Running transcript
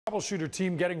troubleshooter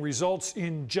team getting results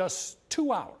in just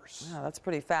 2 hours. Yeah, that's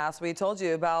pretty fast. We told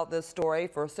you about this story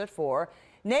first at 4.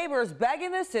 Neighbors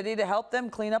begging the city to help them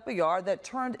clean up a yard that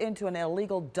turned into an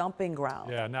illegal dumping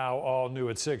ground. Yeah, now all new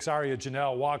at 6. Aria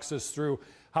Janelle walks us through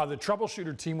how the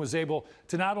troubleshooter team was able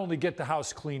to not only get the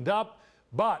house cleaned up,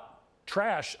 but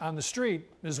trash on the street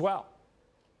as well.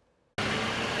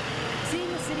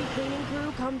 Seeing the city cleaning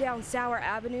crew come down Sauer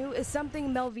Avenue is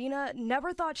something Melvina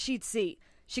never thought she'd see.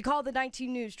 She called the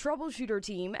 19 News troubleshooter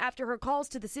team after her calls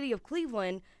to the city of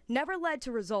Cleveland never led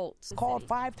to results. Called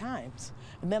 5 times,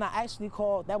 and then I actually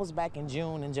called, that was back in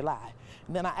June and July.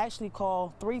 And then I actually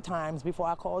called 3 times before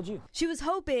I called you. She was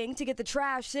hoping to get the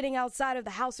trash sitting outside of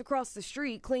the house across the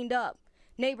street cleaned up.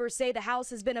 Neighbors say the house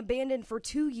has been abandoned for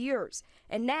 2 years,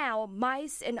 and now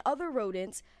mice and other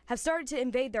rodents have started to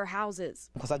invade their houses.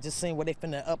 Because I just seen where they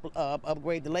finna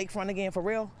upgrade the lakefront again, for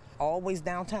real. Always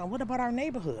downtown. What about our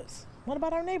neighborhoods? What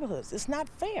about our neighborhoods? It's not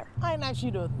fair. I didn't ask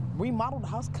you to remodel the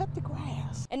house, cut the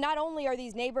grass. And not only are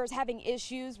these neighbors having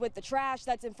issues with the trash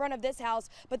that's in front of this house,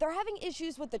 but they're having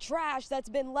issues with the trash that's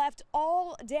been left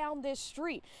all down this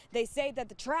street. They say that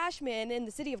the trash men in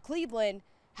the city of Cleveland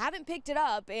haven't picked it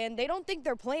up, and they don't think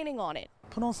they're planning on it.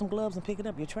 Put on some gloves and pick it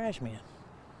up, your trash man.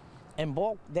 And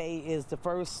bulk day is the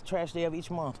first trash day of each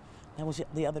month. That was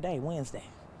the other day, Wednesday.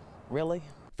 Really?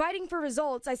 Fighting for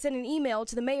results, I sent an email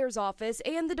to the mayor's office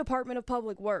and the Department of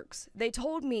Public Works. They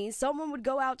told me someone would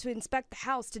go out to inspect the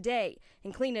house today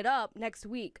and clean it up next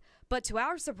week. But to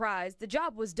our surprise, the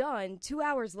job was done 2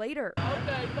 hours later.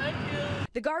 Okay, thank you.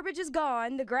 The garbage is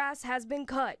gone, the grass has been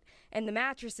cut, and the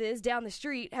mattresses down the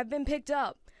street have been picked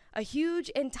up. A huge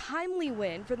and timely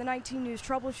win for the 19 News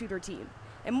troubleshooter team,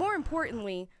 and more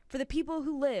importantly, for the people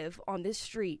who live on this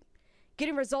street.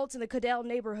 Getting results in the Cadell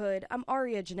neighborhood, I'm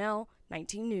Aria Janelle,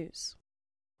 19 News.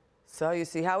 So you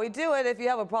see how we do it. If you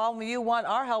have a problem you want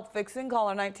our help fixing, call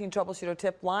our 19 troubleshooter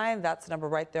tip line. That's the number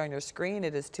right there on your screen.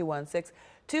 It is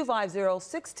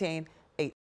 216-250-1680.